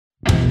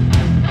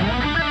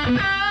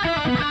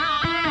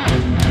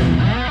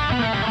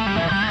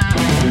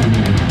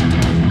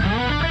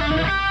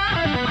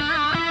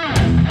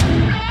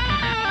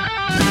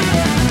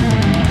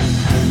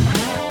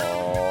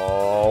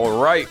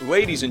Right,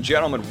 ladies and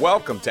gentlemen,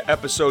 welcome to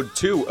episode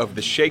 2 of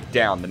the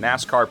Shakedown, the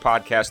NASCAR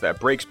podcast that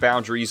breaks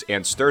boundaries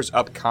and stirs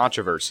up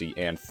controversy.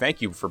 And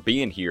thank you for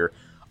being here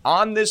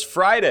on this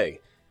Friday.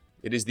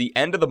 It is the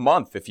end of the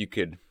month, if you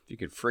could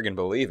friggin'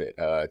 believe it.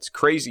 It's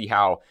crazy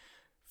how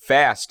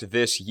fast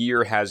this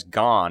year has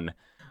gone.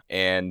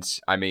 And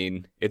I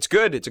mean, it's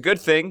good. It's a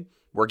good thing.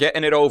 We're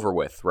getting it over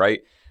with,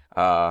 right?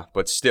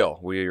 But still,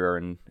 we are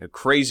in a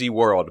crazy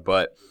world.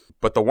 But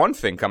the one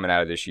thing coming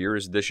out of this year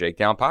is the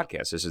Shakedown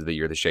podcast. This is the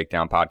year the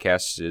Shakedown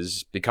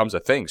podcast becomes a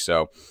thing.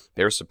 So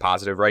there's some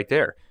positive right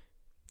there.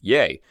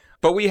 Yay.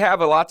 But we have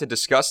a lot to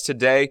discuss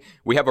today.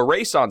 We have a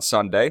race on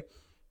Sunday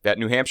at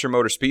New Hampshire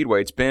Motor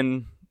Speedway. It's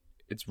been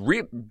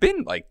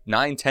like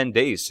 9-10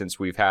 days since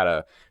we've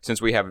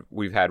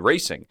had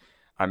racing.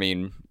 I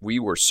mean, we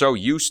were so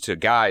used to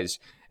guys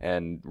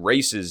and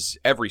races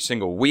every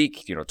single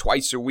week,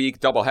 twice a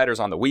week, double headers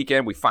on the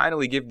weekend. We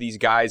finally give these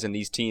guys and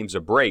these teams a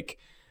break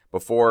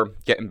before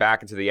getting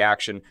back into the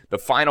action. The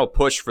final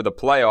push for the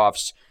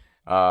playoffs.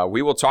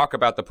 We will talk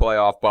about the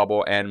playoff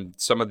bubble and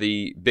some of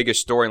the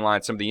biggest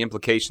storylines, some of the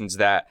implications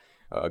that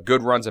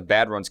good runs and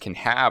bad runs can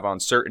have on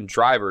certain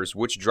drivers,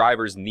 which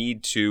drivers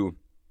need to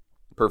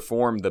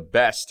perform the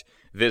best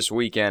this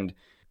weekend.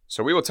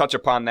 So we will touch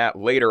upon that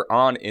later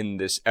on in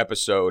this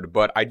episode,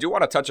 but I do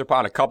want to touch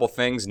upon a couple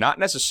things, not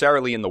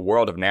necessarily in the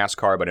world of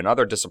NASCAR, but in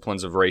other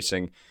disciplines of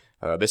racing.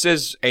 This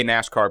is a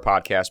NASCAR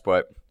podcast,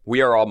 but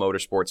we are all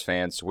motorsports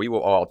fans, so we will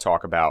all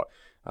talk about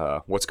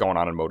what's going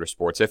on in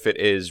motorsports, if it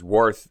is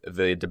worth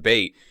the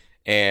debate.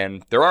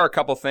 And there are a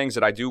couple things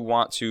that I do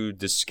want to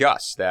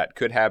discuss that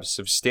could have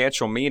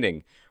substantial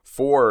meaning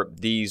for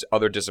these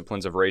other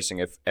disciplines of racing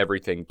if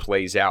everything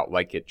plays out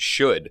like it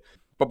should.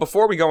 But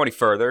before we go any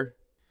further,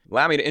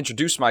 allow me to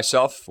introduce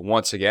myself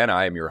once again.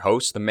 I am your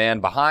host, the man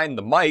behind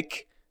the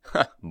mic,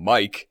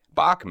 Mike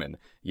Bachmann.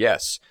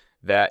 Yes,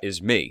 that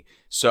is me.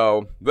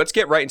 So let's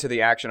get right into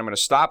the action. I'm going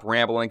to stop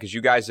rambling because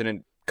you guys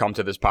didn't come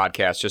to this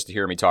podcast just to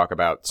hear me talk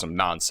about some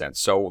nonsense.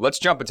 So let's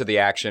jump into the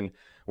action.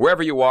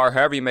 Wherever you are,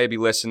 however you may be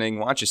listening,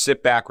 why don't you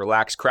sit back,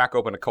 relax, crack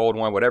open a cold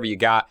one, whatever you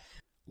got.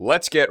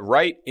 Let's get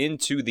right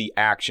into the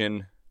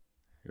action.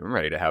 I'm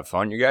ready to have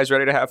fun. You guys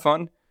ready to have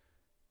fun?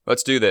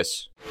 Let's do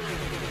this.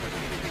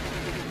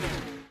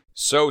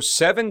 So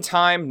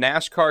 7-time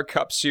NASCAR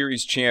Cup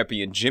Series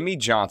champion Jimmie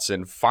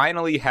Johnson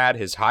finally had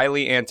his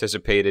highly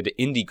anticipated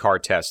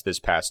IndyCar test this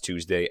past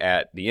Tuesday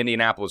at the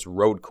Indianapolis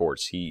road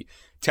course. He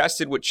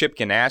tested with Chip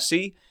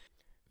Ganassi.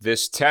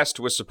 This test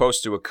was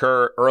supposed to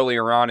occur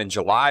earlier on in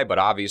July, but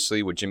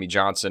obviously with Jimmie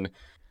Johnson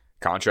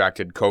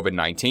contracted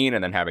COVID-19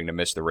 and then having to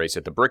miss the race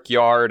at the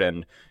Brickyard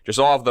and just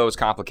all of those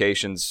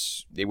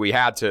complications, they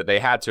had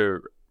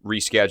to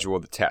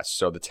reschedule the test.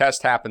 So the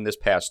test happened this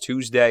past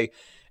Tuesday.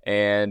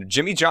 And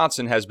Jimmie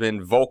Johnson has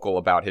been vocal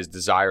about his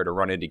desire to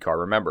run IndyCar.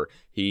 Remember,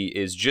 he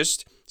is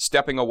just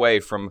stepping away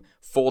from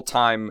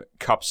full-time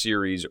Cup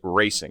Series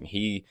racing.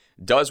 He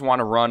does want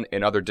to run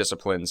in other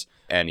disciplines,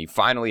 and he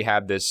finally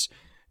had this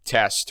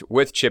test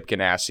with Chip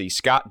Ganassi.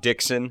 Scott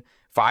Dixon,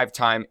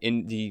 5-time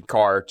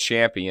IndyCar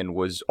champion,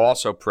 was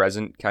also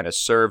present, kind of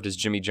served as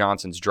Jimmie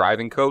Johnson's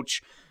driving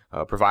coach,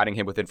 providing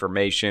him with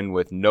information,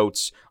 with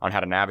notes on how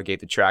to navigate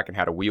the track and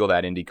how to wheel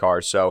that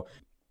IndyCar. So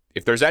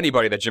if there's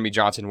anybody that Jimmie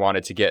Johnson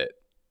wanted to get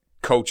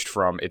coached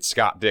from, it's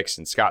Scott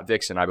Dixon. Scott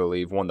Dixon, I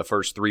believe, won the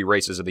first 3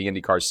 races of the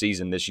IndyCar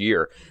season this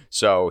year.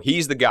 So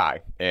he's the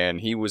guy,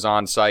 and he was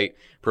on site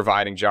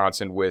providing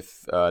Johnson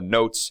with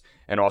notes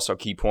and also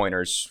key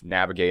pointers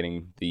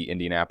navigating the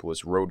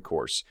Indianapolis road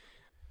course.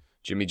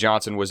 Jimmie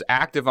Johnson was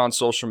active on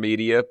social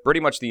media pretty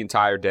much the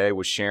entire day,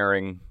 was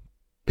sharing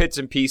bits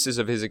and pieces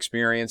of his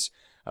experience.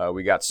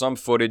 We got some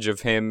footage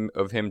of him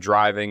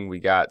driving. We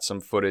got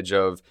some footage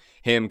of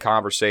him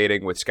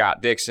conversating with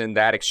Scott Dixon,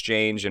 that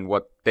exchange and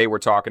what they were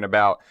talking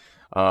about.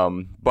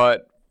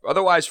 But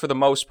otherwise, for the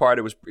most part,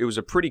 it was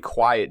a pretty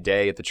quiet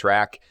day at the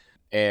track.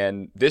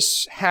 And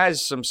this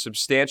has some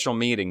substantial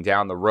meaning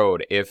down the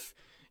road if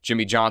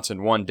Jimmie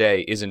Johnson one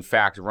day is in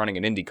fact running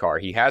an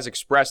IndyCar. He has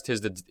expressed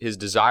his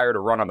desire to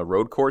run on the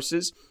road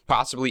courses,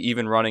 possibly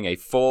even running a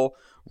full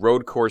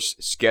road course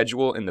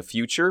schedule in the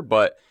future.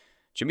 But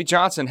Jimmie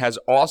Johnson has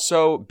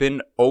also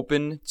been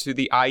open to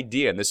the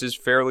idea, and this is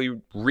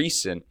fairly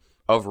recent,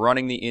 of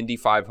running the Indy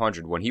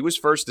 500. When he was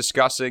first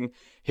discussing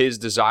his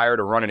desire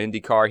to run an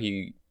IndyCar,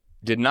 he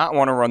did not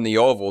want to run the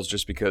ovals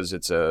just because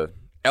it's a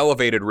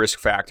elevated risk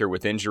factor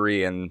with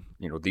injury, and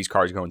these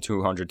cars going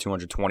 200,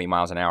 220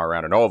 miles an hour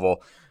around an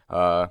oval.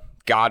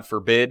 God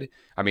forbid.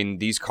 I mean,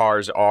 these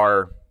cars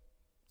are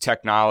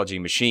technology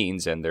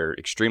machines, and they're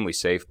extremely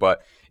safe,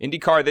 but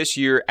IndyCar this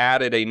year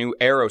added a new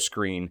aero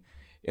screen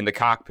in the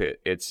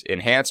cockpit. It's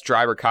enhanced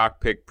driver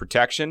cockpit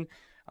protection.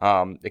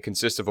 It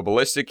consists of a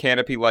ballistic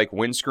canopy-like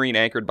windscreen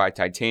anchored by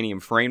titanium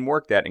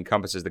framework that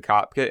encompasses the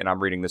cockpit, and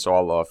I'm reading this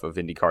all off of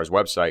IndyCar's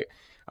website.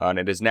 And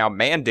it is now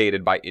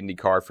mandated by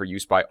IndyCar for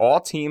use by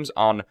all teams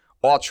on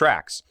all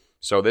tracks.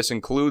 So this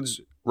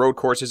includes road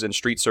courses and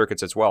street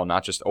circuits as well,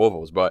 not just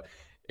ovals, but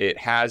it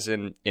has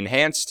an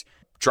enhanced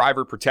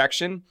driver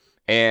protection.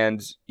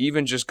 And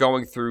even just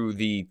going through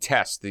the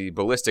test, the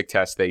ballistic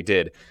test they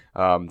did,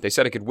 they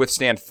said it could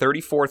withstand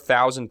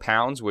 34,000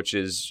 pounds, which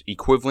is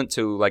equivalent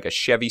to like a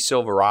Chevy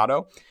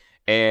Silverado.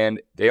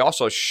 And they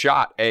also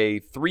shot a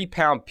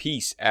 3-pound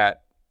piece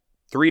at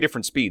 3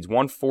 different speeds,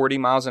 140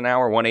 miles an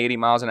hour, 180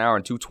 miles an hour,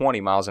 and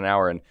 220 miles an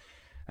hour. And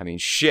I mean,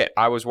 shit,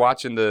 I was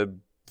watching the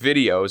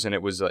videos, and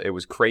it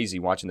was crazy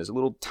watching this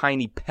little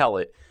tiny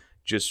pellet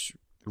just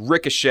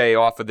ricochet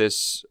off of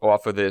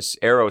this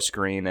aero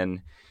screen,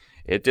 and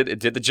it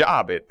did the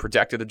job. It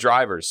protected the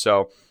drivers.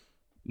 So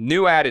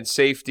new added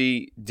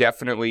safety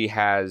definitely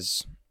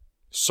has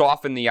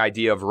softened the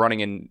idea of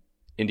running in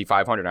Indy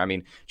 500. I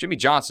mean, Jimmie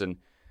Johnson,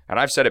 and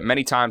I've said it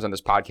many times on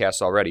this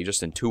podcast already,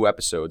 just in 2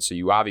 episodes, so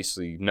you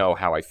obviously know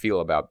how I feel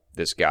about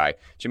this guy.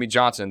 Jimmie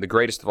Johnson, the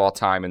greatest of all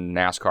time in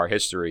NASCAR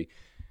history.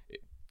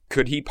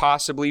 Could he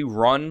possibly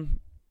run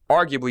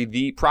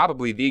arguably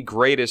probably the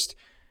greatest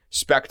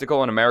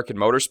spectacle in American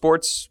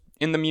motorsports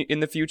in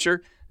the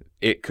future?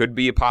 It could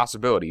be a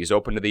possibility. He's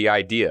open to the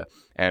idea.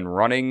 And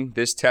running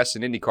this test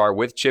in IndyCar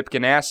with Chip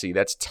Ganassi,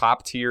 that's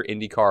top-tier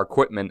IndyCar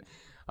equipment,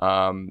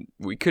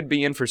 we could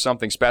be in for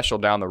something special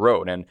down the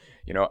road. And,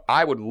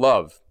 I would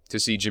love to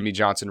see Jimmie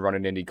Johnson run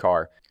an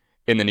IndyCar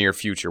in the near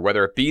future,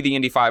 whether it be the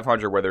Indy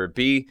 500, whether it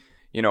be,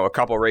 a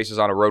couple of races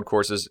on a road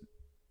courses.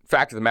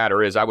 Fact of the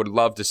matter is, I would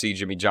love to see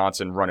Jimmie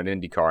Johnson run an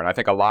IndyCar, and I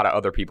think a lot of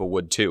other people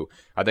would too.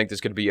 I think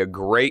this could be a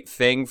great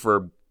thing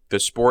for the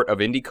sport of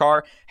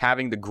IndyCar,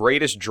 having the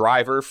greatest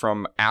driver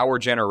from our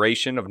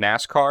generation of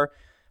NASCAR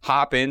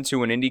hop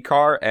into an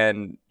IndyCar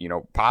and,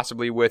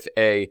 possibly with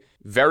a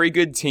very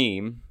good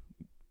team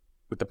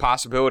with the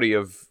possibility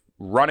of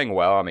running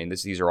well. I mean,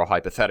 these are all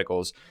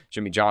hypotheticals.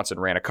 Jimmie Johnson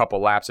ran a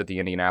couple laps at the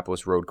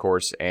Indianapolis road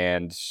course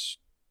and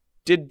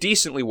did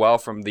decently well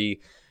from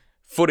the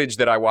footage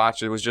that I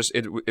watched. It was just,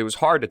 it was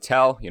hard to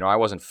tell. I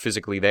wasn't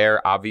physically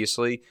there,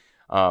 obviously,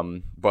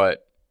 but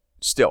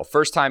still,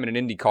 first time in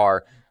an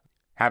IndyCar,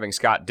 having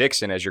Scott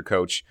Dixon as your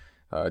coach,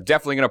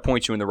 definitely going to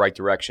point you in the right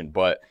direction.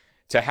 But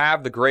to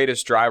have the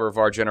greatest driver of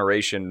our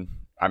generation,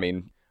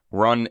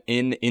 run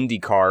in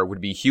IndyCar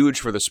would be huge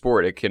for the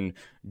sport. It can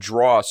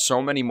draw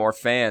so many more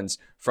fans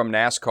from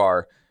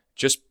NASCAR.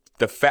 Just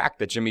the fact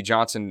that Jimmie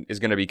Johnson is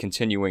going to be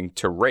continuing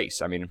to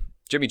race.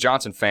 Jimmie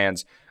Johnson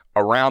fans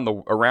around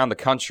the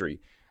country,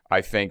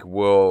 I think,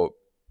 would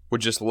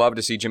just love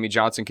to see Jimmie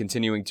Johnson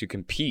continuing to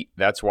compete.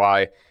 That's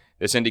why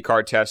this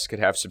IndyCar test could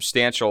have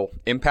substantial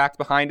impact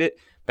behind it.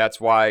 That's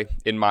why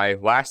in my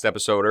last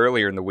episode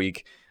earlier in the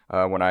week,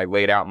 when I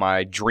laid out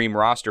my dream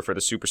roster for the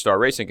Superstar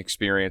Racing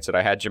Experience, that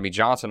I had Jimmie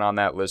Johnson on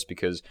that list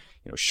because,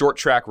 short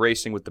track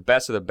racing with the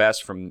best of the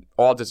best from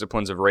all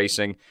disciplines of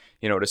racing,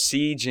 to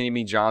see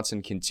Jimmie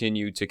Johnson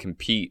continue to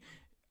compete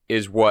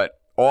is what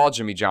all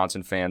Jimmie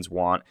Johnson fans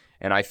want.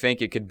 And I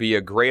think it could be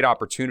a great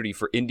opportunity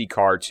for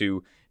IndyCar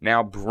to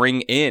now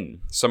bring in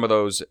some of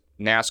those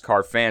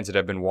NASCAR fans that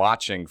have been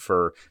watching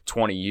for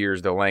 20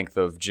 years, the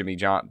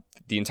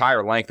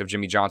entire length of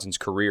Jimmie Johnson's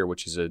career,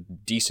 which is a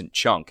decent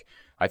chunk.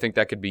 I think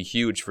that could be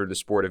huge for the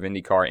sport of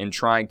IndyCar in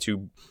trying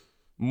to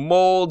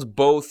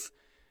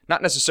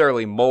not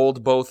necessarily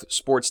mold both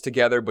sports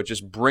together, but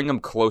just bring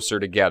them closer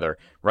together,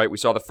 right? We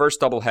saw the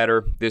first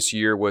doubleheader this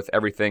year with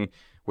everything,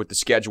 with the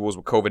schedules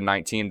with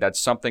COVID-19.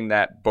 That's something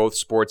that both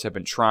sports have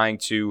been trying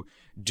to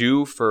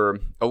do for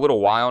a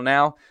little while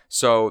now.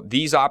 So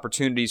these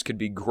opportunities could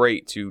be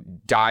great to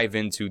dive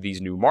into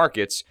these new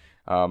markets,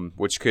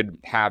 which could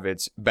have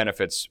its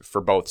benefits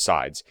for both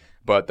sides.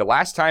 But the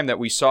last time that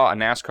we saw a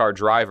NASCAR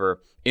driver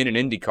in an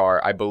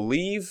IndyCar, I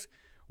believe,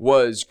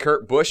 was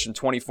Kurt Busch in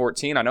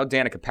 2014. I know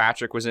Danica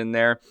Patrick was in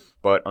there,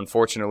 but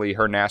unfortunately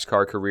her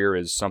NASCAR career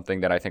is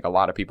something that I think a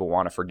lot of people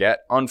want to forget,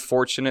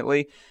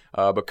 unfortunately.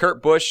 But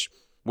Kurt Busch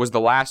was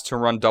the last to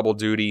run double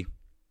duty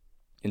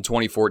in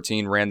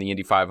 2014, ran the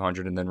Indy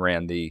 500 and then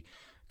ran the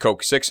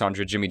Coke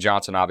 600. Jimmie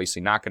Johnson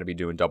obviously not going to be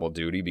doing double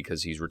duty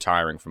because he's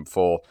retiring from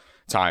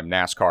full-time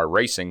NASCAR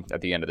racing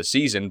at the end of the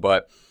season.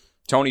 But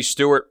Tony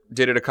Stewart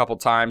did it a couple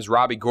times.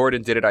 Robbie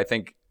Gordon did it, I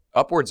think,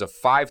 upwards of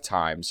 5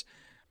 times.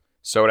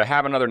 So to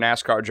have another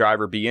NASCAR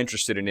driver be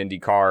interested in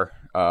IndyCar,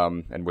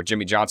 and with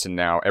Jimmie Johnson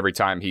now, every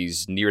time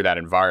he's near that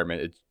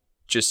environment, it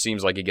just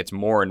seems like he gets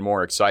more and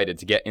more excited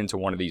to get into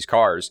one of these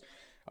cars.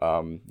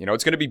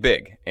 It's going to be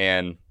big.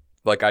 And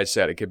like I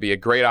said, it could be a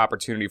great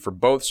opportunity for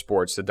both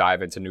sports to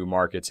dive into new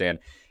markets and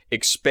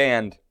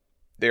expand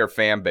their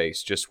fan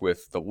base just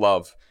with the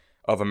love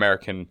of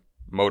American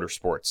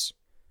motorsports.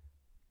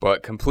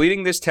 But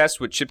completing this test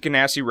with Chip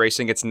Ganassi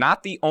Racing, it's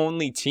not the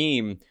only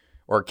team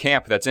or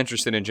camp that's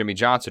interested in Jimmie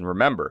Johnson.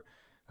 Remember,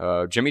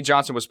 Jimmie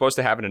Johnson was supposed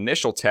to have an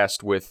initial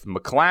test with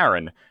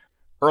McLaren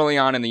early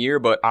on in the year,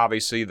 but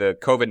obviously the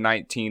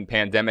COVID-19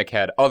 pandemic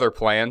had other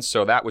plans,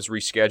 so that was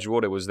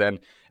rescheduled. It was then,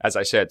 as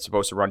I said,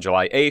 supposed to run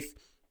July 8th.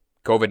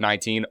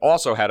 COVID-19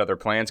 also had other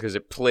plans because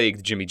it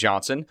plagued Jimmie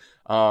Johnson,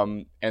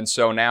 and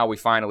so now we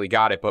finally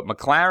got it. But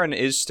McLaren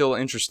is still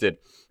interested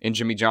in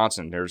Jimmie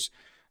Johnson. There's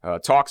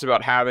talks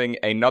about having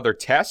another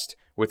test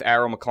with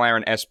Arrow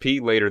McLaren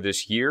SP later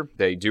this year.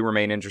 They do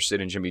remain interested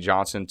in Jimmie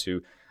Johnson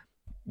to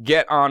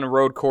get on a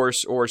road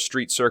course or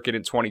street circuit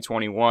in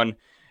 2021.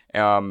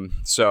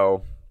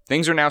 So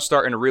things are now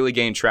starting to really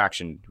gain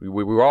traction.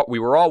 We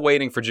were all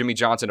waiting for Jimmie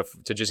Johnson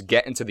to just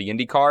get into the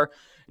IndyCar.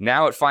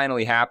 Now it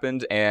finally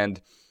happened,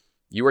 and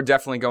you are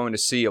definitely going to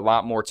see a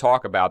lot more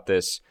talk about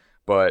this.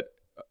 But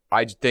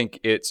I think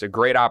it's a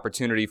great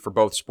opportunity for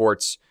both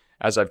sports,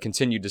 as I've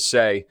continued to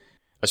say,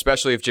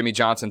 especially if Jimmie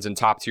Johnson's in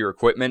top-tier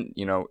equipment.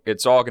 You know,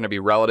 it's all going to be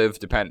relative,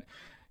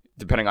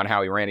 depending on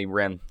how he ran. He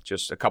ran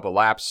just a couple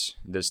laps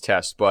this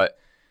test. But,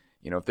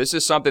 you know, if this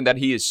is something that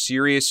he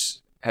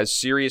is has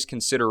serious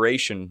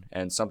consideration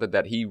and something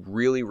that he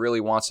really,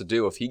 really wants to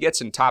do, if he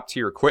gets in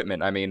top-tier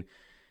equipment, I mean,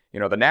 you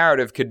know, the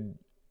narrative could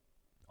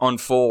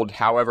unfold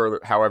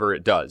however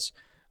it does.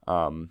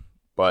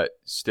 But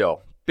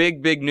still,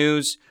 big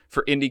news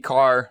for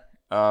IndyCar.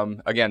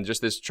 Again,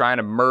 just this trying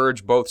to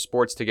merge both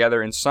sports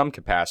together in some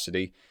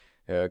capacity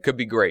could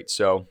be great.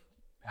 So,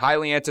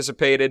 highly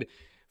anticipated,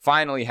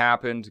 finally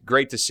happened.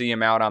 Great to see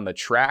him out on the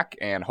track,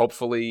 and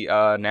hopefully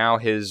now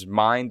his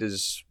mind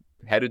is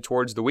headed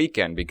towards the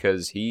weekend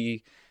because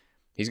he's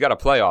got a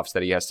playoffs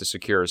that he has to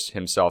secure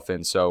himself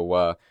in.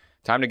 So,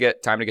 time to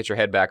get your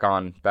head back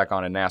on in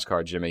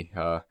NASCAR, Jimmy.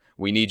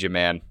 We need you,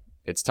 man.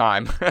 It's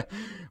time.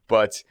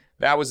 But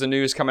that was the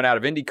news coming out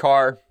of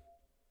IndyCar.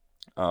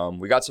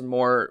 We got some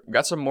more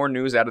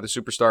news out of the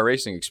Superstar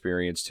Racing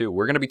Experience too.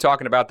 We're going to be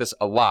talking about this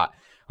a lot.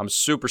 I'm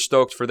super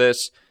stoked for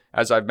this,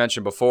 as I've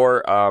mentioned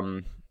before.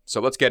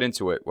 So let's get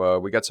into it.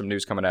 We got some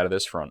news coming out of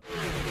this front.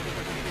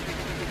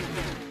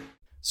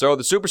 So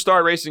the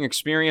Superstar Racing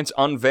Experience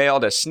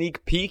unveiled a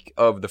sneak peek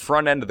of the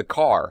front end of the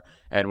car,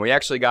 and we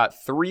actually got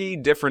 3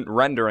 different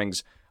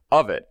renderings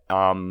of it.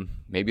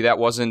 Maybe that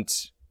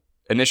wasn't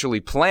initially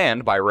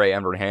planned by Ray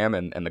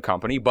Evernham and the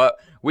company, but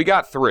we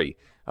got 3.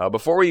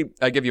 Before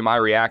I give you my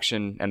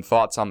reaction and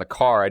thoughts on the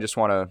car, I just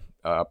want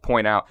to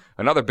point out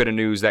another bit of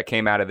news that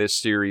came out of this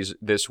series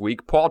this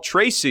week. Paul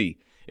Tracy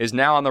is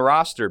now on the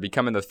roster,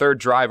 becoming the 3rd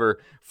driver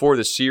for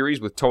the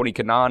series with Tony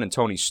Kanaan and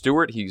Tony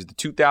Stewart. He's the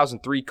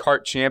 2003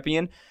 kart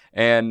champion,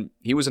 and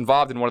he was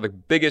involved in one of the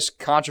biggest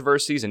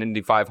controversies in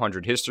Indy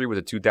 500 history with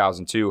the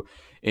 2002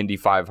 Indy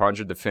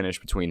 500, the finish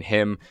between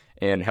him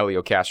and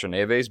Helio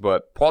Castroneves.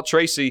 But Paul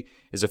Tracy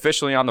is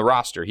officially on the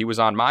roster. He was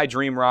on my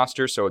dream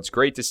roster, so it's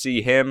great to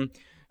see him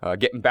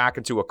getting back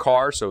into a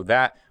car. So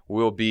that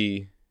will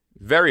be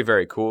very,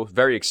 very cool,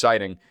 very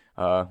exciting.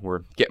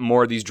 We're getting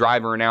more of these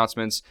driver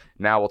announcements.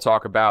 Now we'll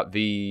talk about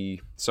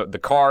the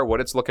car, what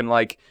it's looking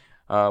like.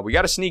 We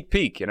got a sneak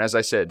peek, and as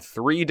I said,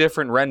 3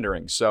 different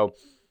renderings. So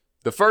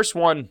the first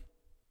one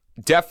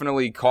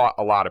definitely caught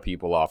a lot of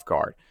people off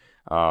guard.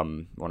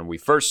 When we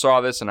first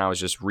saw this, and I was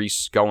just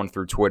going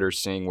through Twitter,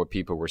 seeing what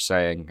people were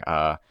saying,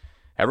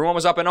 everyone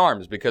was up in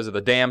arms because of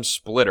the damn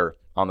splitter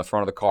on the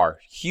front of the car.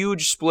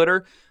 Huge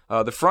splitter.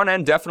 The front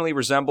end definitely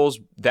resembles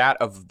that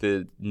of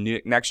the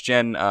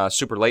next-gen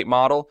Super Late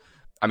model.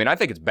 I mean, I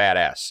think it's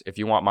badass, if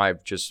you want my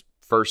just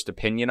first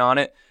opinion on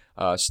it.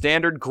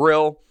 Standard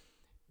grille.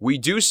 We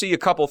do see a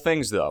couple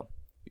things, though.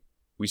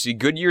 We see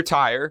Goodyear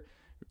tire.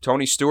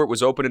 Tony Stewart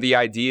was open to the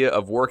idea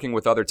of working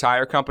with other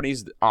tire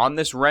companies. On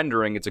this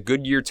rendering, it's a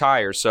Goodyear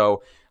tire,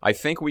 so I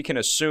think we can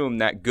assume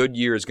that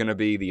Goodyear is going to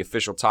be the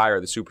official tire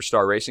of the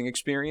Superstar Racing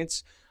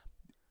Experience.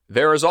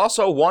 There is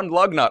also one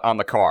lug nut on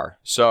the car,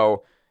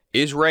 so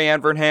is Ray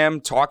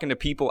Evernham talking to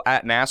people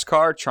at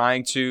NASCAR,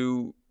 trying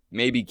to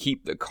maybe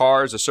keep the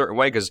cars a certain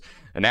way? Because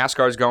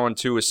NASCAR is going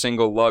to a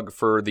single lug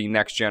for the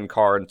next-gen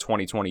car in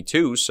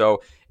 2022.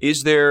 So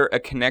is there a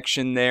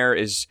connection there?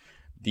 Is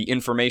the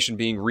information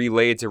being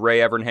relayed to Ray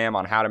Evernham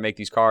on how to make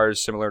these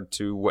cars similar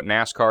to what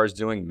NASCAR is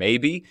doing?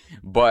 Maybe.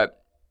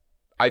 But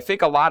I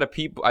think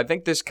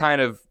this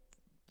kind of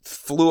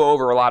flew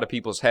over a lot of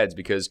people's heads,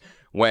 because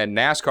when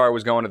NASCAR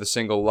was going to the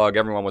single lug,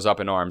 everyone was up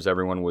in arms.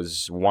 Everyone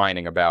was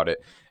whining about it.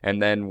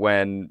 And then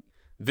when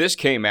this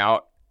came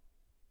out,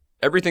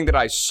 everything that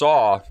I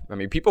saw, I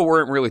mean, people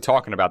weren't really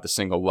talking about the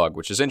single lug,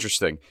 which is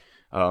interesting.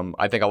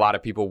 I think a lot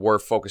of people were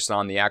focused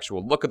on the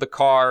actual look of the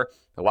car.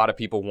 A lot of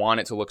people want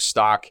it to look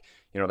stock.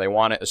 You know, they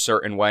want it a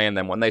certain way. And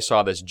then when they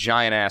saw this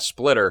giant-ass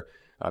splitter,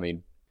 I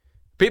mean,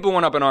 people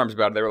went up in arms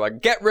about it. They were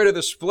like, get rid of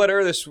the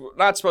splitter. This is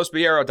not supposed to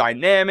be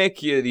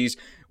aerodynamic.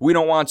 We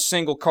don't want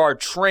single-car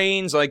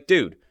trains. Like,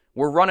 dude,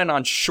 we're running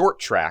on short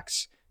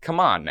tracks. Come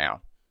on now.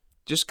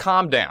 Just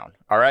calm down,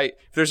 all right?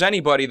 If there's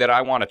anybody that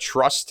I want to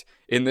trust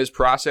in this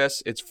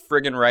process, it's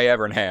friggin' Ray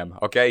Evernham,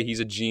 okay?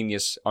 He's a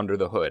genius under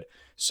the hood.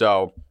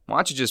 So why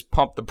don't you just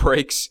pump the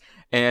brakes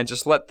and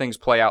just let things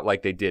play out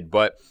like they did?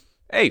 But,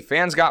 hey,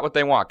 fans got what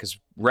they want, because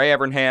Ray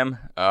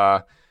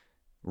Evernham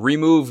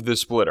removed the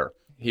splitter.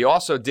 He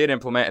also did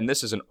implement, and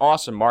this is an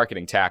awesome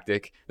marketing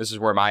tactic, this is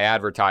where my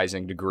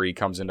advertising degree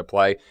comes into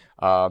play,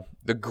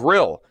 the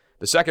grill.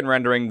 The second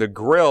rendering, the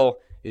grill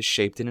is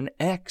shaped in an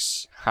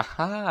X.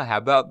 Haha, how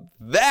about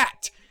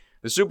that?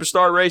 The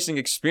Superstar Racing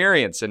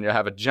Experience, and you'll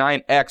have a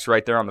giant X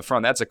right there on the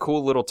front. That's a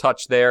cool little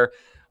touch there.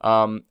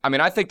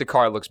 I think the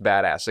car looks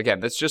badass. Again,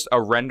 that's just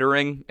a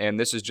rendering, and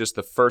this is just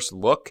the first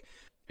look.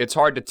 It's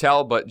hard to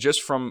tell, but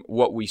just from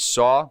what we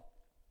saw,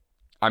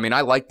 I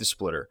like the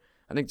splitter.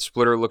 I think the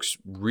splitter looks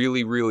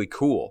really, really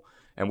cool.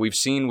 And we've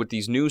seen with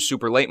these new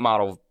super late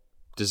model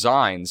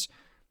designs,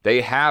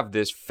 they have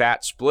this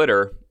fat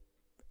splitter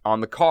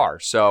on the car.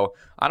 So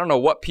I don't know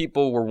what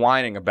people were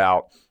whining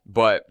about,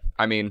 but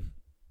I'm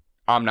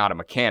not a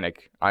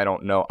mechanic. I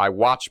don't know. I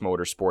watch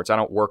motorsports. I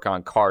don't work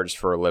on cars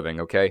for a living,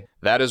 okay?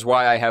 That is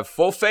why I have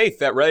full faith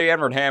that Ray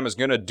Evernham is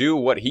going to do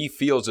what he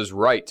feels is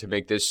right to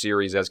make this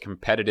series as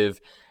competitive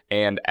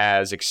and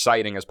as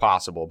exciting as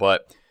possible.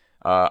 But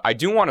I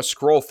do want to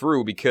scroll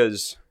through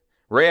because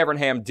Ray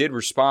Evernham did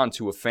respond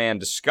to a fan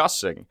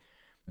discussing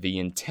the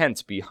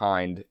intent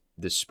behind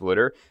this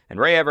splitter. And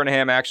Ray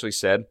Evernham actually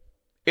said,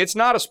 "It's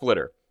not a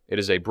splitter. It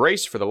is a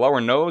brace for the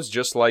lower nose,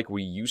 just like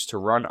we used to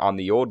run on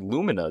the old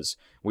Luminas.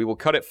 We will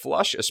cut it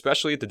flush,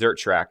 especially at the dirt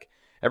track.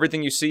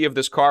 Everything you see of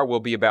this car will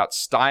be about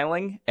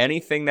styling.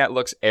 Anything that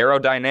looks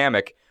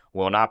aerodynamic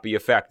will not be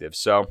effective."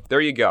 So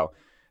there you go.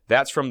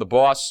 That's from the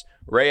boss.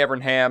 Ray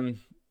Evernham,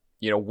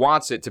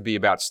 wants it to be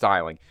about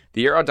styling.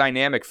 The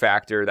aerodynamic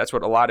factor, that's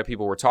what a lot of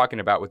people were talking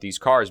about with these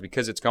cars,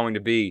 because it's going to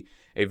be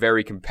a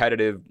very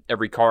competitive,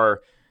 every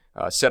car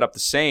set up the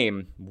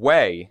same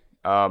way.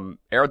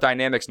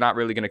 Aerodynamics not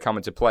really going to come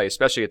into play,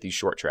 especially at these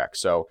short tracks.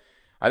 So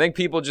I think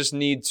people just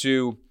need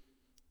to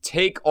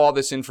take all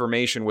this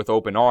information with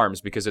open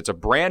arms because it's a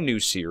brand new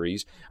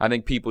series. I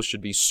think people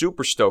should be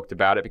super stoked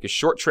about it because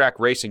short track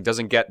racing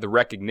doesn't get the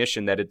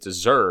recognition that it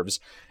deserves.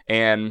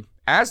 And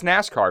as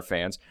NASCAR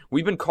fans,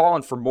 we've been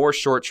calling for more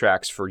short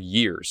tracks for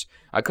years.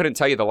 I couldn't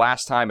tell you the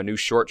last time a new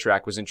short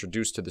track was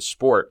introduced to the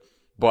sport,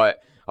 but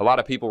a lot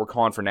of people were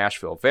calling for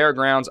Nashville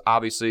Fairgrounds.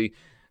 Obviously,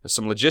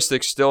 some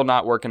logistics still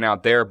not working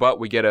out there, but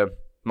we get a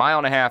 1.5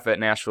 miles at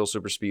Nashville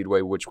Super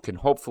Speedway, which can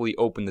hopefully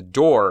open the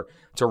door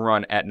to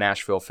run at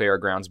Nashville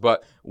Fairgrounds.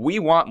 But we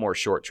want more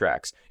short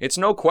tracks. It's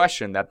no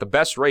question that the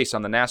best race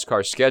on the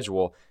NASCAR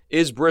schedule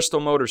is Bristol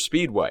Motor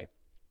Speedway.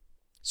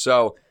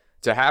 So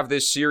to have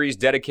this series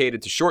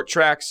dedicated to short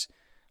tracks,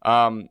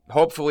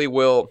 hopefully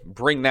we'll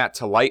bring that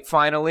to light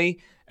finally,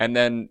 and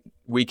then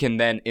we can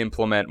then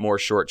implement more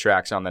short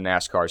tracks on the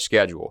NASCAR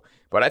schedule.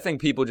 But I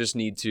think people just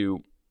need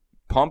to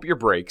pump your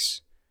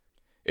brakes.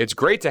 It's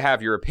great to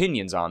have your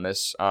opinions on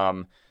this,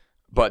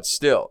 but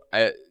still,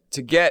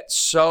 to get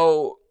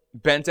so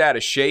bent out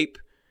of shape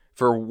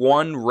for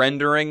one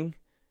rendering,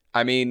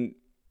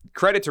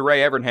 credit to Ray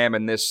Evernham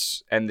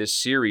and this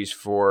series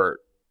for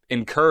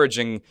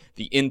encouraging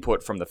the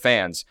input from the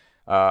fans.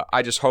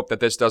 I just hope that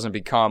this doesn't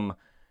become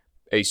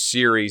a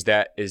series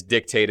that is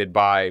dictated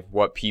by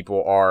what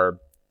people are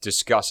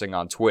discussing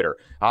on Twitter.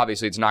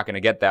 Obviously, it's not going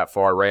to get that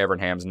far. Ray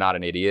Evernham's not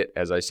an idiot.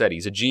 As I said,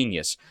 he's a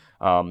genius.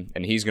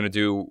 And he's going to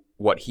do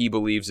what he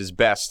believes is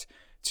best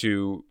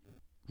to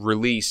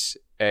release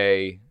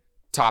a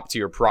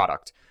top-tier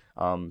product.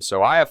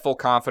 So I have full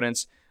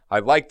confidence. I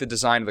like the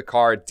design of the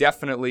car. It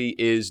definitely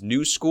is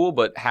new school,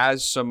 but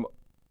has some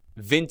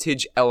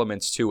vintage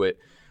elements to it.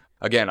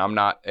 Again, I'm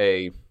not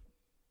a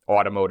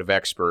automotive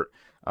expert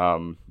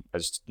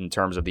as in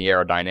terms of the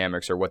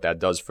aerodynamics or what that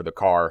does for the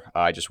car.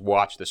 I just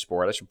watch the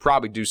sport. I should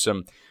probably do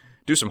some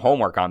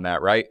homework on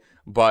that, right?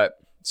 But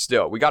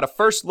still, we got a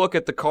first look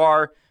at the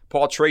car.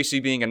 Paul Tracy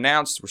being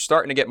announced. We're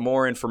starting to get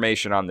more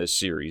information on this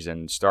series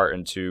and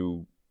starting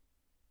to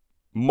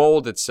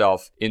mold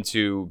itself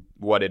into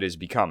what it is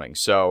becoming.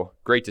 So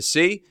great to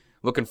see.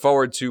 Looking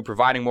forward to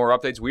providing more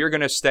updates. We are going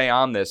to stay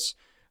on this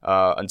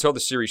until the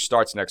series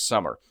starts next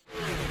summer.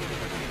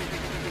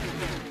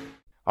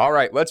 All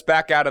right, let's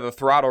back out of the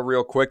throttle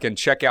real quick and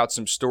check out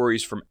some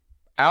stories from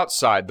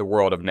outside the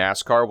world of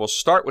NASCAR. We'll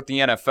start with the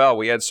NFL.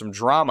 We had some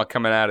drama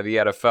coming out of the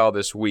NFL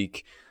this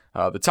week.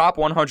 The top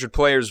 100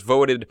 players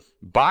voted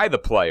by the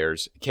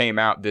players came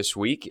out this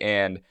week,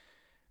 and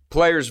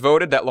players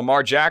voted that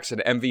Lamar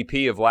Jackson,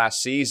 MVP of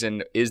last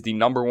season, is the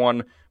number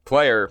one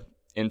player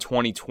in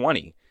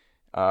 2020.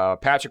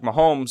 Patrick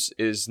Mahomes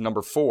is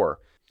number 4.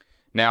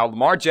 Now,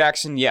 Lamar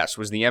Jackson, yes,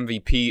 was the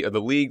MVP of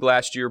the league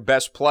last year,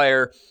 best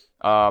player.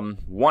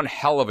 One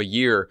hell of a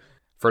year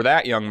for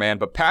that young man,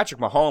 but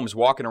Patrick Mahomes,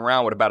 walking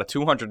around with about a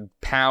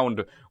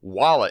 200-pound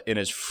wallet in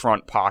his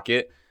front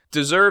pocket,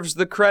 deserves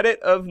the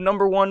credit of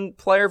number one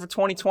player for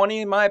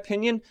 2020, in my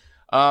opinion.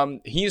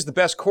 He's the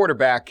best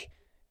quarterback,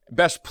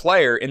 best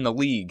player in the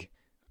league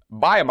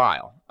by a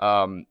mile.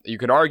 You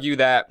could argue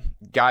that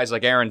guys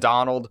like Aaron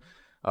Donald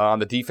on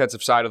the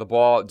defensive side of the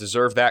ball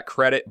deserve that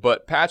credit,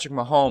 but Patrick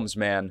Mahomes,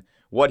 man,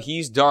 what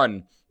he's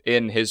done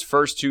in his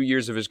first 2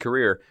 years of his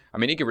career,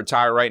 he could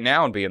retire right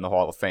now and be in the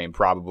Hall of Fame,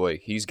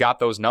 probably. He's got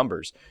those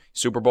numbers.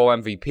 Super Bowl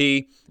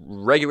MVP,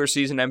 regular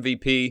season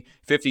MVP,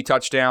 50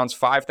 touchdowns,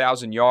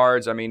 5,000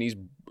 yards. He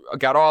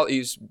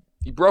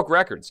broke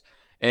records.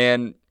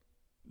 And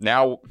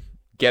now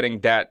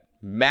getting that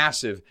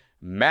massive,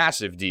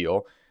 massive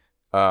deal,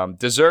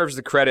 deserves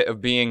the credit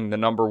of being the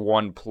number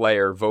one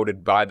player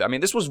voted by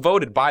this was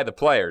voted by the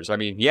players.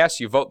 Yes,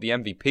 you vote the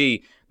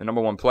MVP, the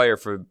number one player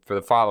for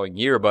the following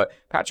year, but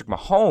Patrick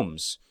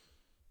Mahomes,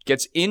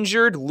 gets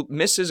injured,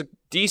 misses a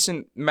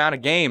decent amount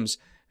of games,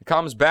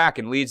 comes back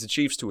and leads the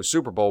Chiefs to a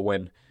Super Bowl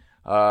win.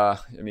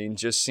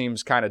 Just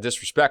seems kind of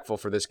disrespectful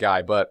for this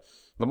guy. But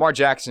Lamar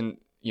Jackson,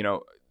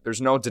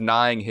 there's no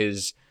denying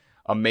his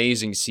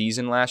amazing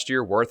season last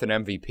year, worth an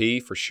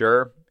MVP for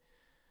sure.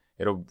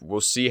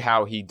 We'll see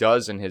how he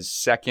does in his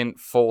second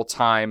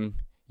full-time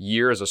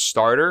year as a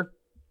starter.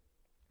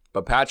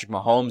 But Patrick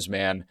Mahomes,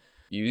 man,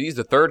 he's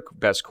the third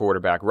best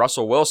quarterback.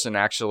 Russell Wilson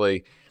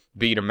actually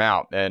beat him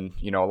out. And,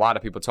 a lot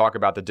of people talk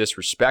about the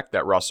disrespect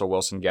that Russell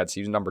Wilson gets.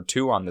 He's number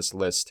 2 on this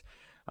list.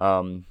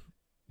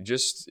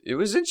 It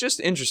was just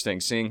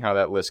interesting seeing how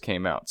that list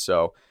came out.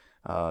 So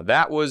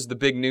that was the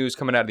big news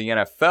coming out of the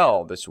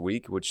NFL this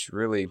week, which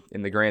really,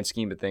 in the grand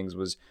scheme of things,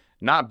 was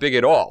not big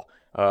at all.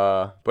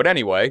 But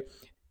anyway,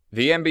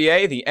 the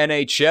NBA, the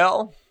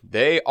NHL,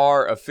 they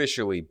are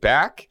officially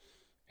back.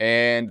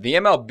 And the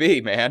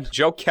MLB, man,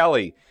 Joe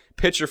Kelly,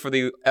 pitcher for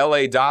the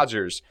LA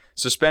Dodgers,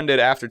 suspended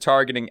after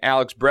targeting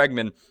Alex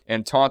Bregman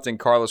and taunting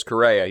Carlos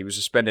Correa. He was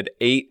suspended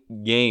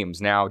 8 games.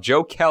 Now,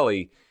 Joe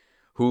Kelly,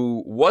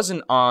 who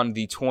wasn't on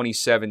the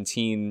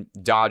 2017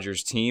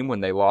 Dodgers team when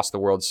they lost the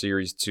World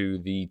Series to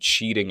the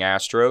cheating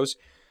Astros,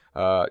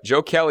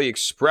 Joe Kelly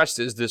expressed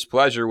his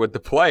displeasure with the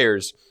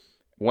players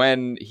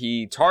when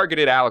he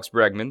targeted Alex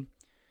Bregman.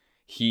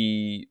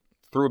 He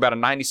threw about a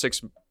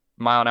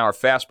 96-mile-an-hour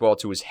fastball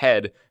to his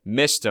head,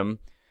 missed him,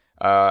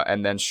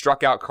 and then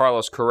struck out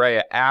Carlos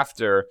Correa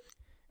after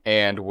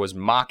and was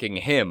mocking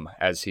him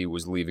as he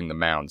was leaving the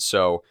mound.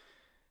 So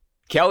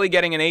Kelly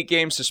getting an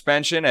 8-game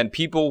suspension, and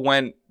people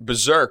went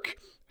berserk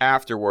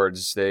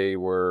afterwards. They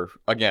were,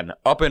 again,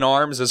 up in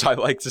arms, as I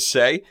like to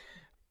say.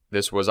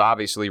 This was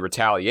obviously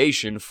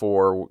retaliation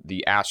for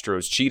the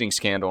Astros cheating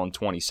scandal in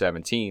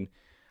 2017.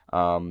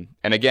 And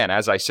again,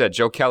 as I said,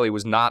 Joe Kelly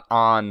was not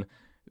on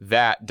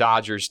that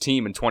Dodgers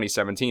team in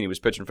 2017. He was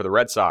pitching for the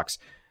Red Sox.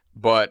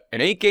 But an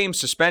 8-game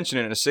suspension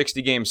in a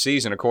 60-game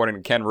season, according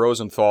to Ken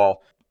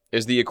Rosenthal,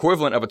 is the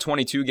equivalent of a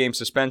 22-game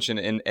suspension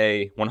in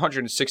a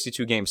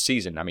 162-game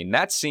season. I mean,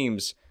 that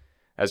seems,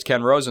 as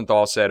Ken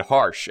Rosenthal said,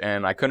 harsh,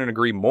 and I couldn't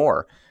agree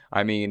more.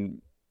 I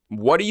mean,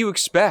 what do you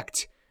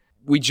expect?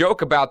 We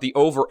joke about the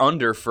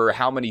over-under for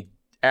how many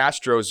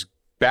Astros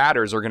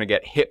batters are going to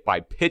get hit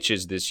by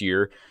pitches this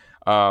year.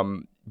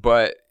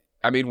 But,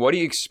 I mean, what do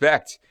you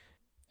expect?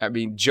 I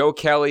mean, Joe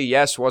Kelly,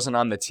 yes, wasn't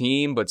on the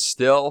team, but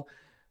still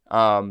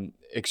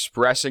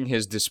expressing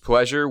his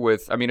displeasure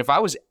with, I mean, if I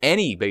was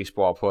any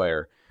baseball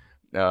player,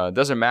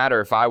 doesn't matter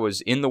if I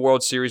was in the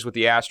World Series with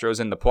the Astros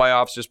in the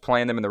playoffs, just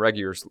playing them in the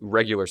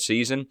regular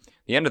season. At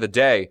the end of the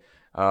day,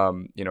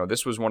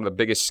 this was one of the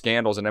biggest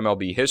scandals in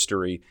MLB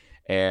history,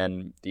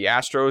 and the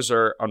Astros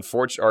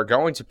are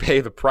going to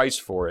pay the price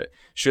for it.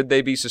 Should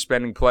they be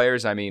suspending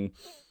players? I mean,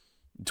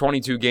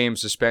 22-game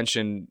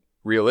suspension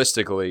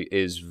realistically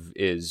is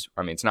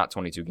I mean, it's not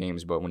 22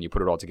 games, but when you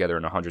put it all together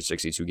in a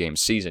 162-game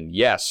season,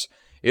 yes,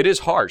 it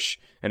is harsh,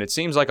 and it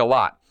seems like a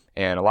lot.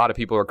 And a lot of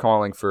people are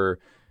calling for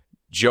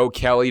Joe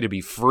Kelly to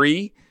be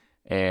free,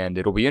 and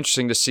it'll be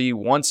interesting to see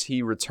once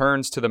he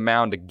returns to the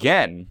mound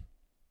again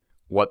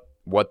what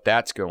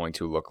that's going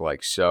to look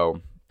like.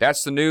 So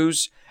that's the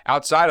news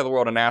outside of the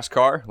world of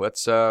NASCAR.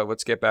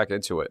 Let's get back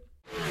into it.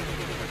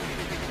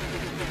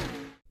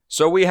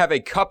 So we have a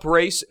cup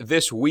race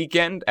this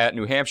weekend at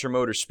New Hampshire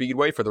Motor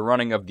Speedway for the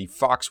running of the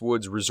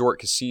Foxwoods Resort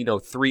Casino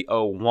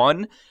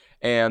 301,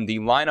 and the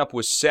lineup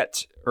was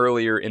set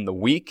earlier in the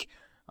week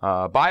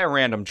by a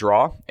random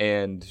draw,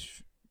 and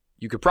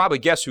you could probably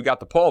guess who got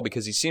the pole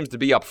because he seems to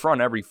be up front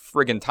every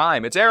friggin'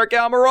 time. It's Aric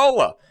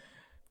Almirola.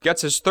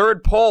 Gets his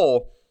third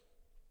pole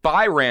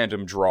by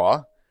random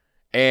draw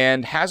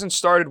and hasn't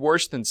started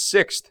worse than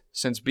 6th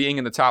since being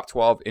in the top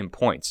 12 in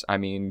points. I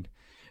mean,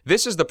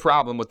 this is the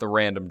problem with the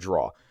random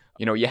draw.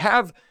 You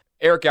have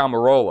Aric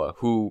Almirola,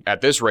 who at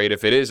this rate,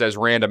 if it is as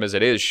random as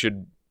it is,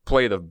 should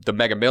play the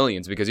Mega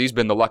Millions because he's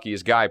been the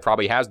luckiest guy,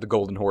 probably has the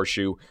golden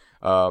horseshoe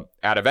out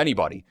of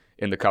anybody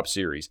in the Cup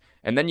Series.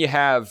 And then you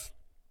have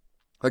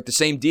like the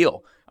same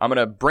deal. I'm going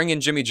to bring in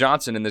Jimmie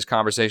Johnson in this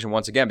conversation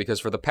once again because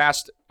for the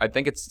past, I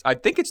think it's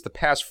the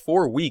past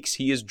 4 weeks,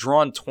 he has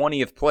drawn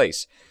 20th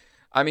place.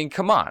 I mean,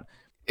 come on.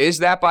 Is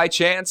that by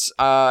chance?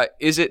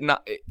 Is it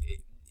not?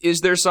 Is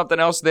there something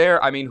else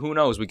there? I mean, who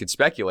knows? We could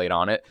speculate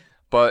on it,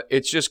 but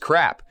it's just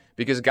crap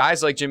because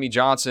guys like Jimmie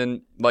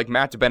Johnson, like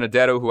Matt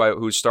DiBenedetto,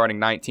 who's starting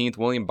 19th,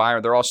 William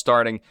Byron, they're all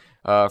starting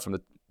from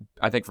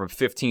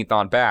 15th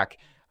on back.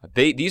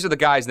 These are the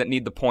guys that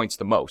need the points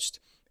the most.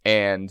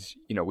 And,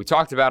 we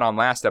talked about on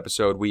last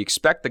episode, we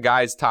expect the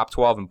guys top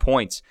 12 in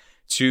points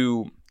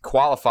to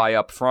qualify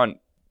up front,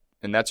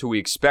 and that's who we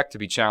expect to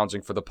be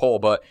challenging for the pole.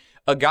 But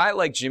a guy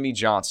like Jimmie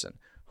Johnson,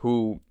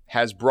 who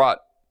has brought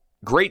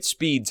great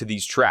speed to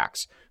these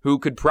tracks, who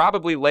could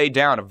probably lay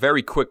down a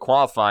very quick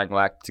qualifying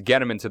lap to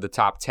get him into the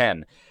top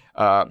 10,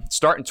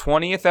 starting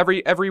 20th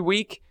every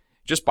week,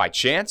 just by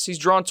chance, he's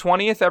drawn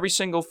 20th every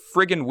single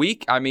friggin'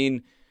 week. I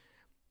mean,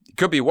 it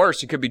could be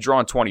worse. He could be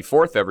drawn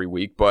 24th every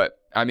week, but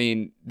I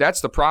mean, that's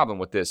the problem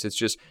with this. It's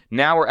just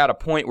now we're at a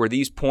point where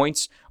these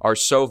points are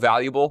so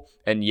valuable,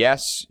 and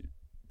yes,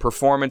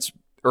 performance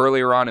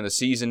earlier on in the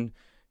season,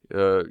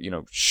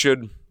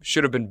 should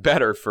have been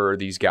better for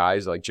these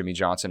guys like Jimmie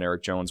Johnson,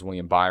 Erik Jones,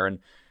 William Byron.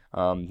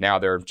 Now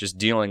they're just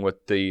dealing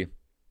with the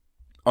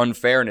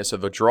unfairness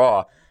of the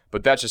draw,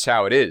 but that's just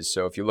how it is.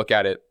 So if you look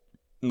at it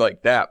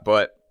like that,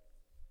 but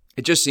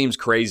it just seems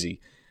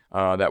crazy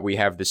that we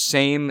have the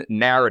same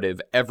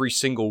narrative every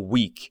single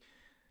week.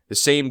 The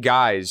same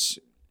guys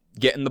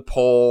getting the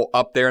pole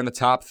up there in the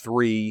top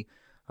 3.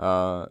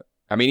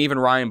 Even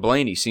Ryan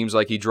Blaney seems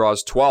like he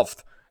draws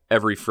 12th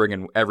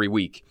every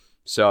week.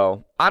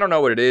 So I don't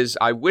know what it is.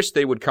 I wish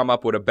they would come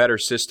up with a better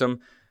system.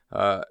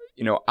 I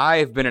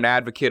have been an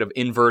advocate of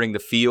inverting the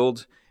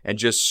field and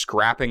just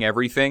scrapping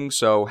everything.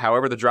 So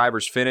however the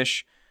drivers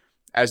finish,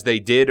 as they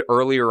did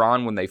earlier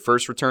on when they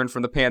first returned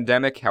from the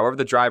pandemic, however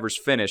the drivers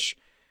finish,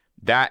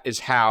 that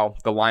is how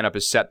the lineup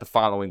is set the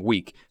following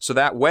week. So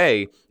that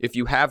way, if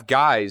you have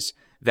guys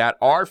that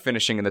are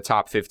finishing in the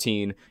top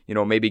 15,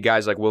 maybe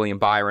guys like William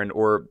Byron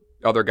or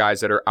other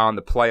guys that are on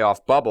the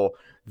playoff bubble,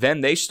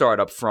 then they start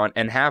up front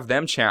and have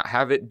them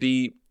have it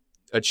be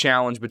a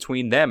challenge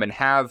between them and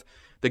have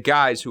the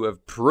guys who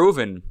have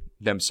proven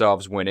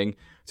themselves winning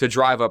to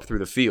drive up through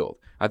the field.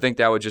 I think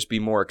that would just be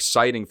more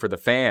exciting for the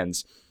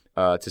fans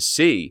to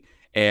see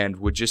and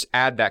would just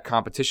add that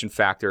competition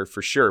factor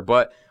for sure.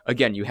 But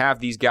again, you have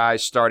these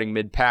guys starting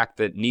mid-pack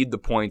that need the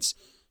points.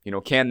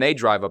 Can they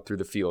drive up through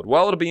the field?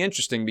 Well, it'll be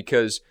interesting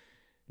because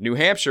New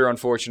Hampshire,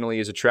 unfortunately,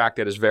 is a track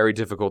that is very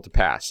difficult to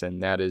pass,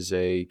 and that is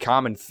a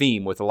common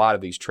theme with a lot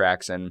of these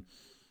tracks and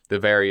the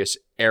various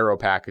aero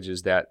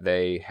packages that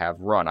they have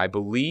run. I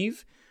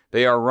believe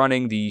they are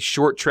running the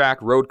short track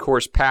road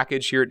course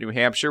package here at New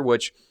Hampshire,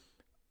 which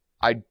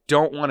I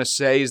don't want to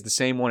say is the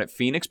same one at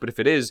Phoenix, but if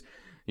it is,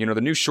 the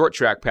new short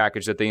track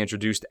package that they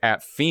introduced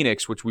at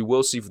Phoenix, which we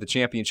will see for the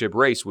championship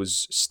race,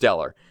 was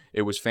stellar.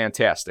 It was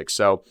fantastic.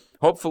 So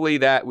hopefully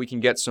that we can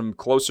get some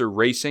closer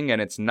racing,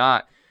 and it's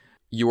not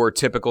your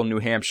typical New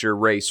Hampshire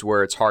race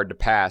where it's hard to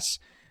pass,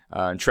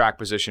 and track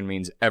position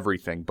means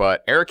everything.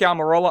 But Aric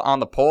Almirola on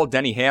the pole.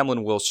 Denny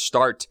Hamlin will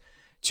start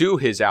to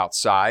his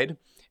outside.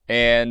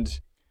 And,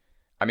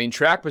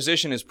 track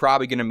position is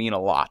probably going to mean a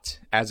lot,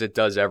 as it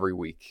does every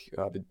week.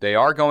 They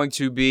are going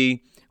to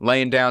be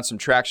laying down some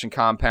traction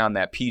compound,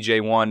 that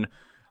PJ1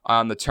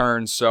 on the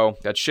turn, so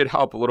that should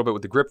help a little bit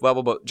with the grip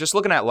level. But just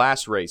looking at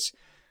last race,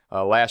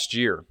 last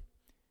year,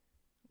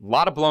 a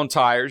lot of blown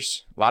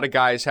tires, a lot of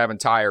guys having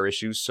tire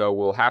issues, so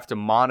we'll have to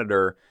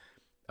monitor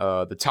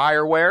the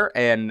tire wear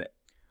and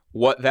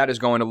what that is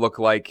going to look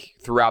like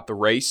throughout the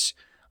race.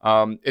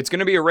 It's going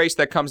to be a race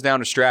that comes down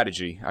to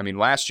strategy.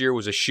 Last year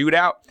was a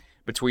shootout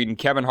between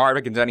Kevin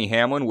Harvick and Denny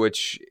Hamlin,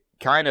 which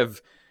kind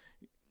of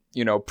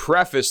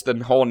preface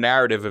the whole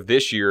narrative of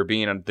this year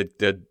being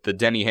the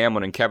Denny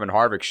Hamlin and Kevin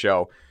Harvick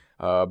show.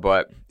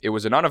 But it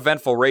was an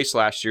uneventful race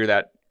last year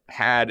that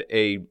had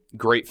a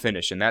great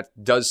finish, and that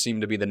does seem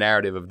to be the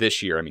narrative of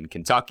this year.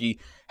 Kentucky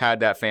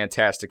had that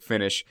fantastic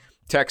finish.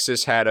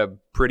 Texas had a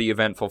pretty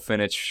eventful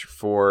finish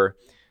for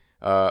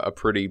a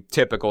pretty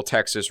typical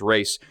Texas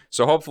race.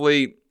 So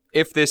hopefully,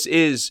 if this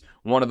is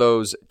one of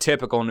those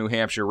typical New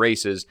Hampshire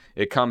races,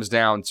 it comes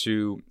down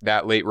to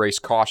that late race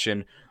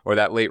caution or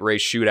that late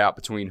race shootout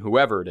between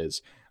whoever it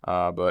is.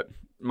 But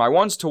my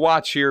ones to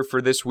watch here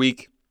for this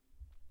week,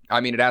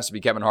 it has to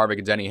be Kevin Harvick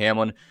and Denny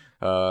Hamlin.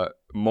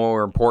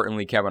 More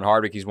importantly, Kevin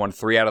Harvick, he's won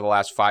 3 out of the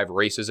last 5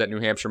 races at New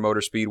Hampshire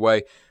Motor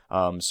Speedway.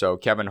 So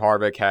Kevin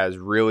Harvick has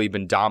really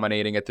been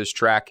dominating at this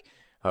track.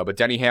 But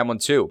Denny Hamlin,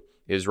 too,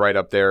 is right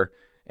up there.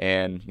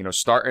 And,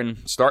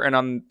 starting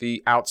on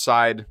the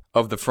outside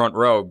of the front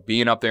row,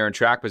 being up there in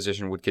track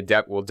position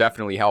will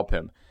definitely help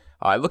him.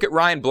 Look at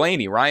Ryan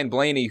Blaney. Ryan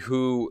Blaney,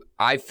 who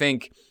I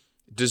think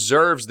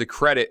deserves the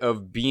credit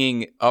of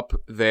being up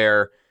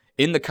there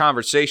in the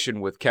conversation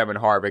with Kevin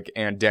Harvick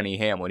and Denny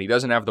Hamlin. He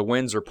doesn't have the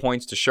wins or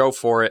points to show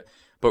for it,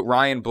 but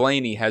Ryan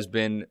Blaney has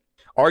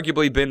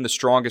arguably been the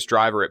strongest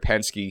driver at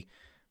Penske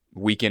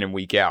week in and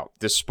week out,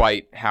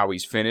 despite how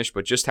he's finished,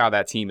 but just how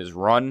that team is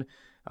run.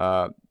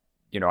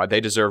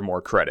 They deserve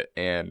more credit,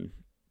 and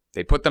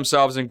they put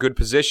themselves in good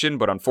position,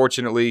 but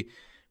unfortunately,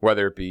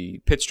 whether it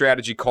be pit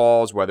strategy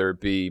calls, whether it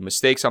be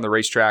mistakes on the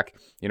racetrack,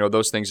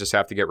 those things just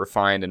have to get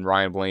refined, and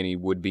Ryan Blaney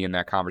would be in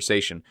that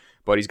conversation.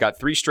 But he's got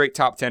 3 straight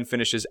top 10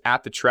 finishes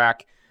at the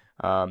track.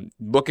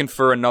 Looking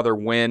for another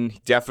win.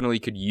 He definitely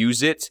could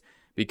use it,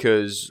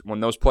 because when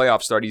those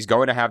playoffs start, he's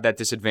going to have that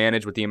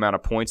disadvantage with the amount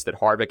of points that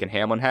Harvick and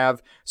Hamlin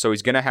have. So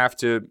he's going to have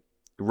to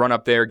run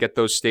up there, get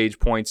those stage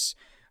points,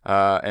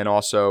 and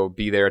also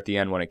be there at the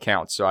end when it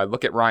counts. So I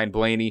look at Ryan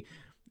Blaney.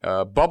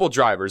 Bubble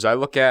drivers, I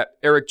look at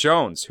Erik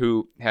Jones,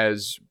 who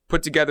has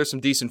put together some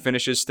decent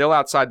finishes, still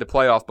outside the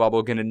playoff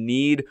bubble, going to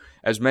need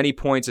as many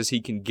points as he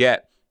can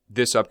get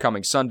this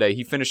upcoming Sunday.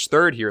 He finished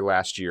 3rd here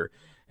last year,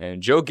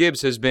 and Joe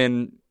Gibbs has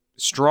been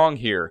strong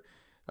here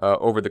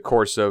over the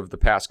course of the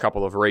past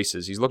couple of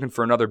races. He's looking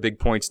for another big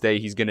points day.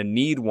 He's going to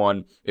need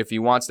one if he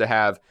wants to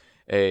have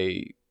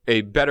a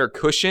better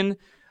cushion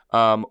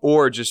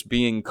or just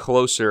being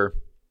closer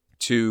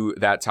to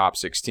that top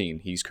 16.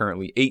 He's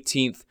currently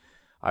 18th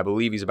I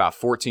believe he's about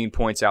 14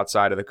 points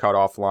outside of the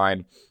cutoff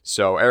line.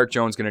 So Erik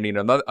Jones going to need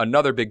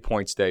another big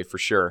points day for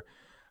sure.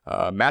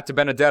 Matt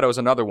DiBenedetto is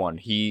another one.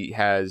 He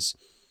has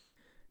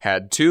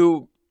had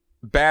 2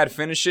 bad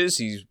finishes.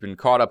 He's been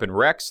caught up in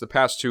wrecks the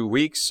past 2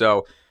 weeks,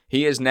 so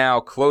he is now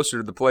closer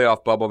to the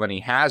playoff bubble than he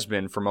has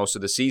been for most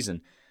of the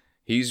season.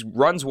 He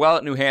runs well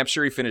at New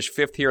Hampshire. He finished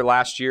 5th here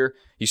last year.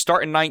 He's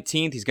starting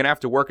 19th. He's going to have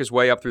to work his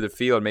way up through the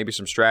field, maybe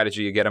some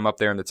strategy to get him up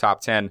there in the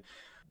top 10.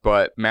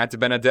 But Matt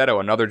DiBenedetto,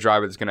 another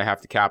driver that's going to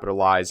have to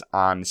capitalize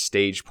on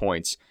stage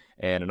points,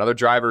 and another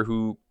driver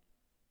who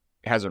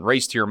hasn't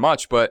raced here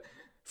much, but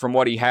from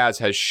what he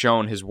has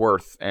shown his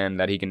worth and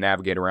that he can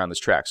navigate around this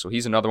track. So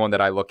he's another one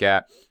that I look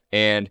at.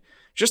 And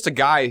just a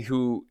guy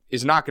who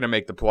is not going to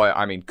make the play.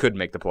 I mean, could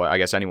make the play. I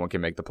guess anyone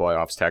can make the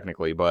playoffs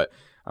technically, but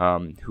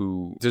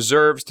who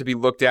deserves to be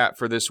looked at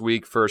for this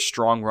week for a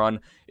strong run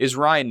is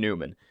Ryan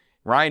Newman.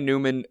 Ryan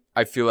Newman,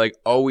 I feel like,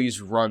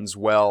 always runs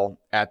well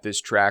at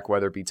this track,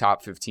 whether it be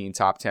top 15,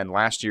 top 10.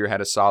 Last year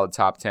had a solid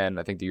top 10.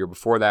 I think the year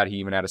before that he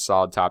even had a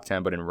solid top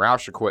 10. But in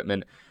Roush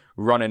equipment,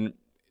 running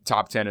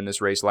top 10 in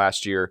this race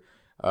last year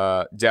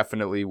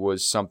definitely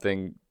was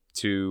something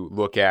to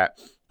look at.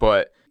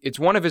 But it's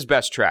one of his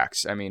best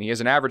tracks. I mean, he has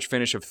an average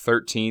finish of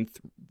 13th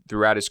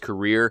throughout his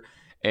career,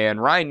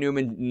 and Ryan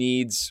Newman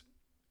needs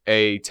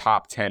a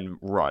top 10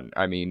 run.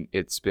 I mean,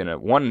 it's been a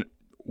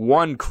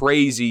one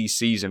crazy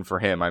season for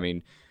him. I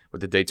mean,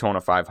 with the Daytona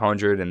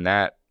 500 and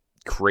that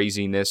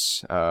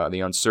craziness,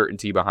 the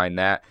uncertainty behind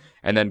that,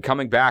 and then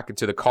coming back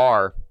into the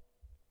car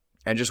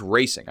and just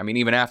racing. I mean,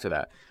 even after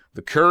that,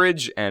 the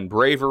courage and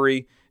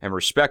bravery and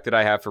respect that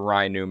I have for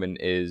Ryan Newman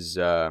is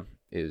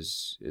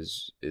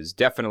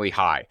definitely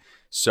high.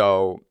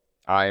 So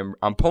I'm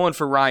pulling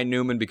for Ryan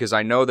Newman because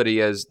I know that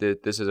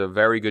this is a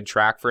very good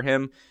track for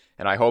him,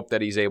 and I hope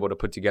that he's able to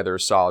put together a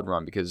solid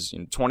run because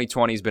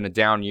 2020 has been a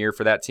down year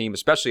for that team,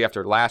 especially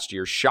after last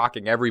year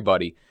shocking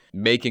everybody,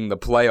 making the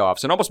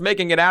playoffs and almost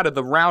making it out of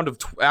the round of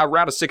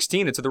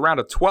 16 into the round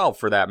of 12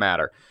 for that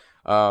matter.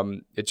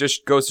 It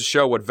just goes to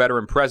show what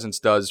veteran presence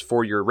does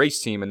for your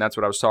race team, and that's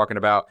what I was talking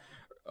about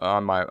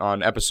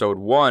on episode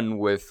 1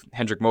 with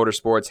Hendrick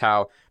Motorsports,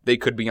 how they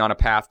could be on a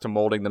path to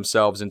molding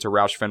themselves into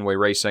Roush Fenway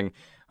Racing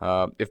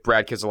if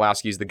Brad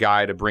Keselowski is the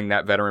guy to bring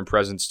that veteran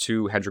presence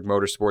to Hendrick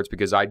Motorsports,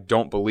 because I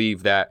don't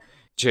believe that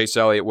Chase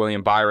Elliott,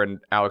 William Byron,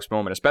 Alex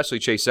Bowman, especially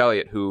Chase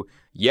Elliott, who,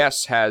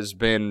 yes, has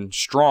been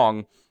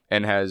strong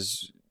and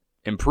has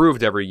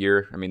improved every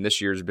year. I mean,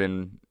 this year's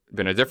been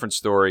a different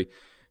story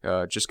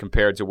just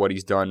compared to what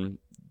he's done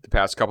the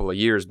past couple of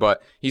years,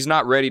 but he's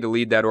not ready to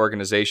lead that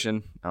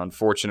organization,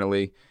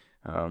 unfortunately.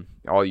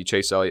 All you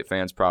Chase Elliott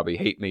fans probably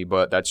hate me,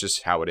 but that's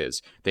just how it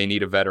is. They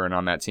need a veteran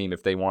on that team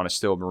if they want to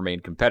still remain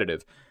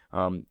competitive.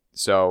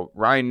 So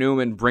Ryan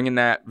Newman bringing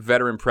that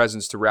veteran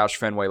presence to Roush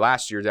Fenway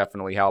last year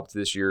definitely helped.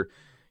 This year,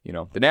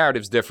 the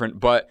narrative's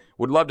different, but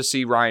would love to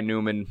see Ryan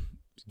Newman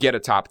get a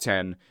top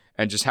 10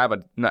 and just have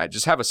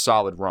a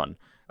solid run,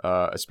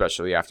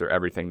 especially after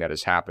everything that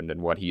has happened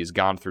and what he has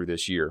gone through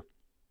this year.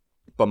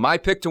 But my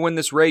pick to win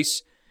this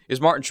race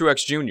is Martin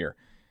Truex Jr.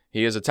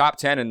 He is a top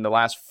 10 in the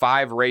last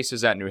 5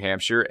 races at New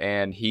Hampshire,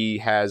 and he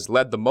has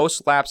led the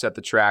most laps at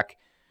the track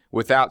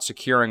without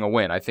securing a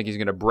win. I think he's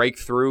going to break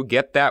through,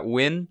 get that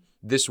win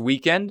this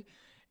weekend,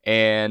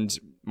 and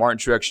Martin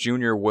Truex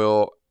Jr.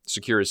 will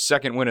secure his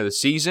 2nd win of the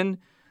season.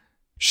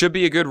 Should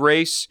be a good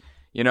race.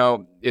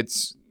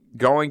 It's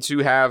going to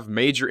have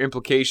major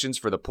implications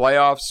for the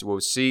playoffs. We'll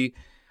see,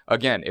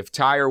 again, if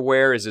tire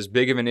wear is as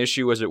big of an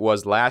issue as it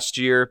was last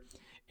year,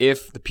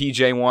 if the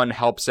PJ1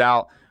 helps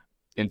out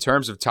in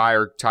terms of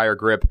tire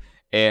grip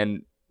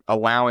and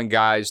allowing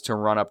guys to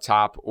run up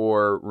top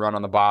or run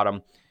on the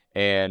bottom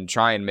and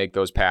try and make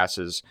those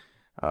passes.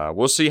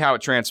 We'll see how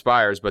it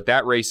transpires, but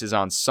that race is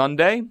on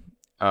Sunday,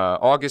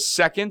 August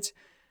 2nd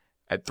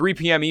at 3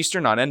 p.m.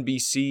 Eastern on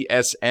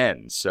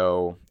NBCSN.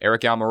 So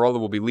Eric Almirola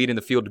will be leading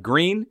the field to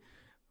green.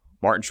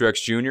 Martin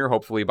Truex Jr.,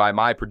 hopefully by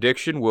my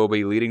prediction, will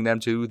be leading them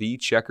to the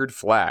checkered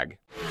flag.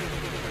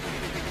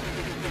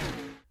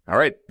 All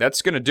right,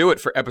 that's going to do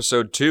it for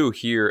episode 2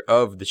 here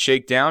of The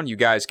Shakedown. You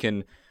guys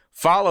can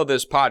follow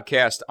this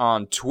podcast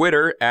on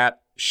Twitter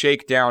at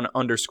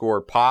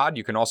Shakedown_pod.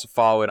 You can also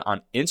follow it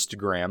on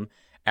Instagram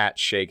at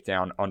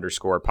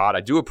Shakedown_pod.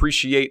 I do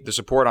appreciate the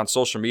support on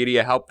social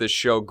media. Help this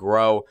show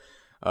grow.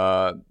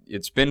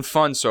 It's been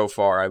fun so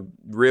far. I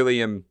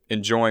really am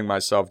enjoying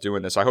myself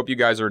doing this. I hope you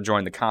guys are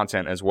enjoying the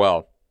content as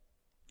well.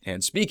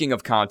 And speaking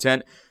of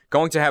content,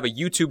 going to have a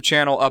YouTube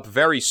channel up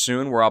very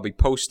soon where I'll be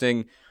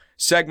posting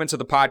segments of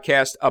the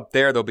podcast up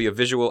there. There'll be a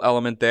visual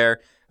element there,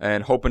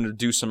 and hoping to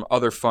do some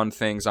other fun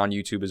things on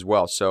YouTube as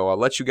well. So I'll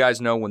let you guys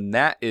know when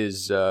that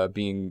is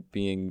being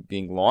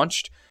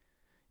launched.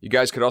 You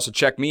guys could also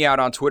check me out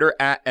on Twitter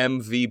at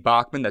MV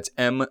Bachmann. That's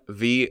MVBACHMANN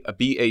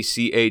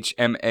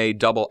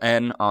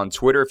on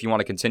Twitter. If you want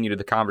to continue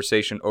the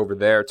conversation over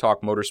there,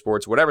 talk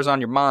motorsports, whatever's on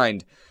your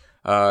mind,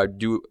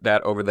 do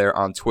that over there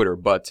on Twitter.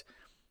 But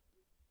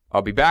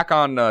I'll be back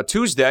on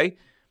Tuesday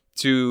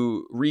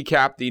to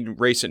recap the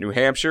race at New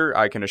Hampshire.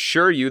 I can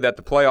assure you that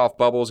the playoff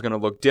bubble is going to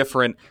look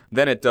different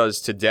than it does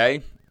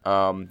today.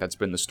 That's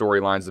been the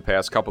storylines the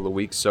past couple of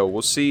weeks. So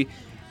we'll see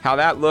how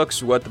that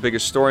looks, what the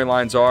biggest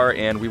storylines are,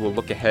 and we will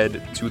look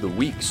ahead to the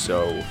week.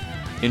 So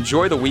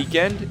enjoy the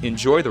weekend.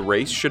 Enjoy the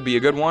race. Should be a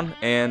good one.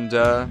 And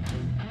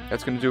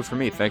that's going to do it for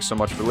me. Thanks so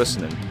much for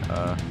listening.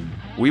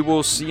 We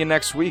will see you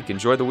next week.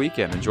 Enjoy the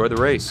weekend. Enjoy the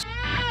race.